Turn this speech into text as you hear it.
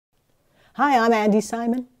Hi, I'm Andy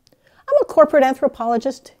Simon. I'm a corporate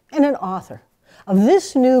anthropologist and an author of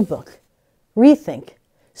this new book, Rethink,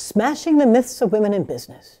 Smashing the Myths of Women in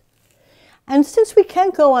Business. And since we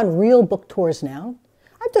can't go on real book tours now,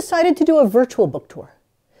 I've decided to do a virtual book tour.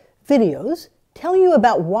 Videos telling you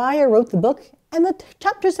about why I wrote the book and the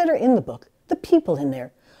chapters that are in the book, the people in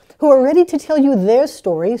there, who are ready to tell you their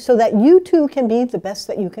story so that you too can be the best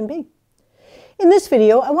that you can be. In this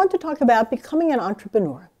video, I want to talk about becoming an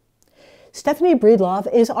entrepreneur. Stephanie Breedlove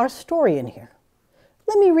is our story in here.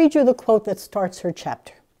 Let me read you the quote that starts her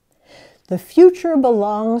chapter. "The future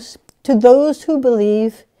belongs to those who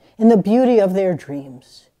believe in the beauty of their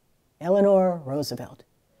dreams." Eleanor Roosevelt.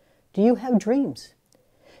 Do you have dreams?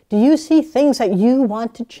 Do you see things that you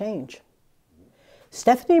want to change?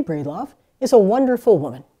 Stephanie Breedlove is a wonderful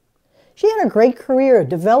woman. She had a great career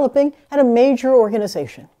developing at a major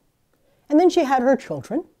organization. And then she had her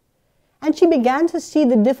children, and she began to see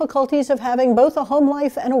the difficulties of having both a home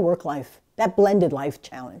life and a work life, that blended life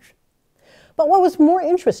challenge. But what was more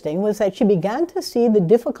interesting was that she began to see the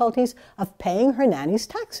difficulties of paying her nanny's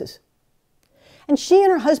taxes. And she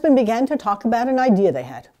and her husband began to talk about an idea they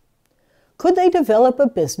had. Could they develop a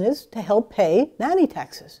business to help pay nanny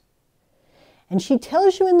taxes? And she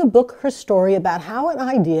tells you in the book her story about how an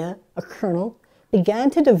idea, a kernel,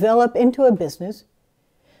 began to develop into a business.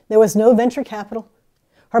 There was no venture capital.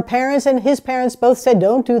 Her parents and his parents both said,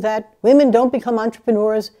 don't do that. Women don't become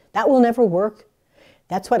entrepreneurs. That will never work.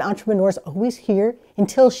 That's what entrepreneurs always hear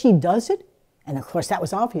until she does it. And of course, that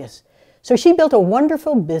was obvious. So she built a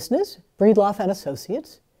wonderful business, Breedlove and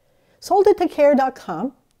Associates, sold it to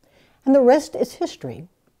care.com, and the rest is history.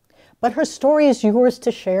 But her story is yours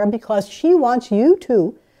to share because she wants you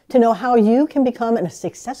too to know how you can become a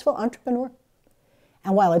successful entrepreneur.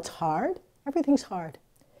 And while it's hard, everything's hard.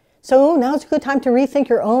 So now's a good time to rethink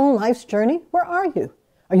your own life's journey. Where are you?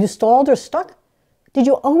 Are you stalled or stuck? Did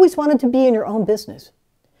you always want to be in your own business?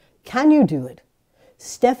 Can you do it?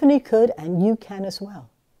 Stephanie could, and you can as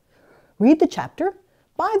well. Read the chapter,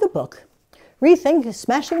 buy the book. Rethink,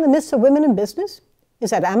 Smashing the Myths of Women in Business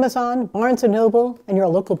is at Amazon, Barnes & Noble, and your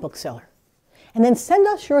local bookseller. And then send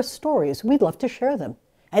us your stories. We'd love to share them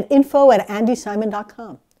at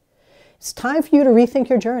info@andysimon.com. It's time for you to rethink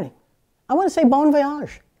your journey. I want to say bon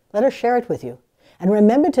voyage. Let us share it with you. And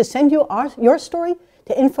remember to send your story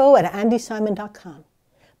to info@andysimon.com.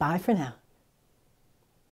 Bye for now.